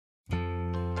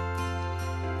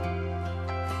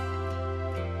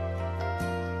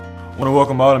I want to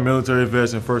welcome all the military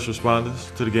vets and first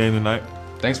responders to the game tonight.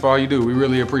 Thanks for all you do. We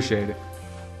really appreciate it.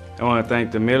 I want to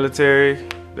thank the military,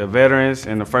 the veterans,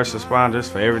 and the first responders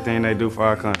for everything they do for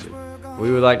our country.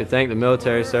 We would like to thank the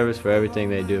military service for everything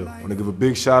they do. I want to give a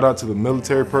big shout out to the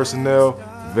military personnel,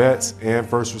 vets, and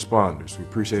first responders. We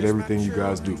appreciate everything you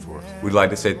guys do for us. We'd like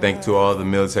to say thank you to all the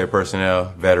military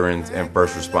personnel, veterans, and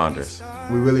first responders.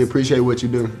 We really appreciate what you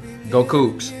do. Go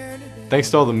Cougs. Thanks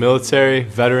to all the military,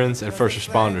 veterans, and first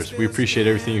responders. We appreciate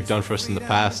everything you've done for us in the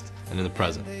past and in the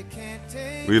present.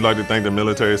 We'd like to thank the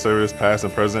military service, past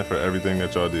and present, for everything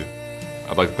that y'all do.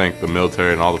 I'd like to thank the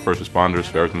military and all the first responders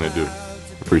for everything they do.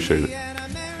 Appreciate it.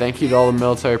 Thank you to all the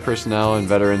military personnel and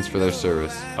veterans for their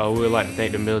service. We would like to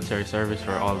thank the military service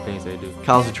for all the things they do.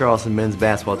 College of Charleston men's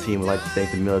basketball team would like to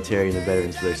thank the military and the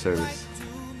veterans for their service.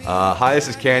 Hi, this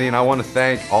is Candy, and I want to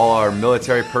thank all our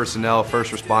military personnel,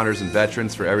 first responders, and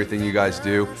veterans for everything you guys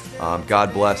do.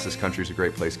 God bless. This country's a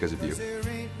great place because of you.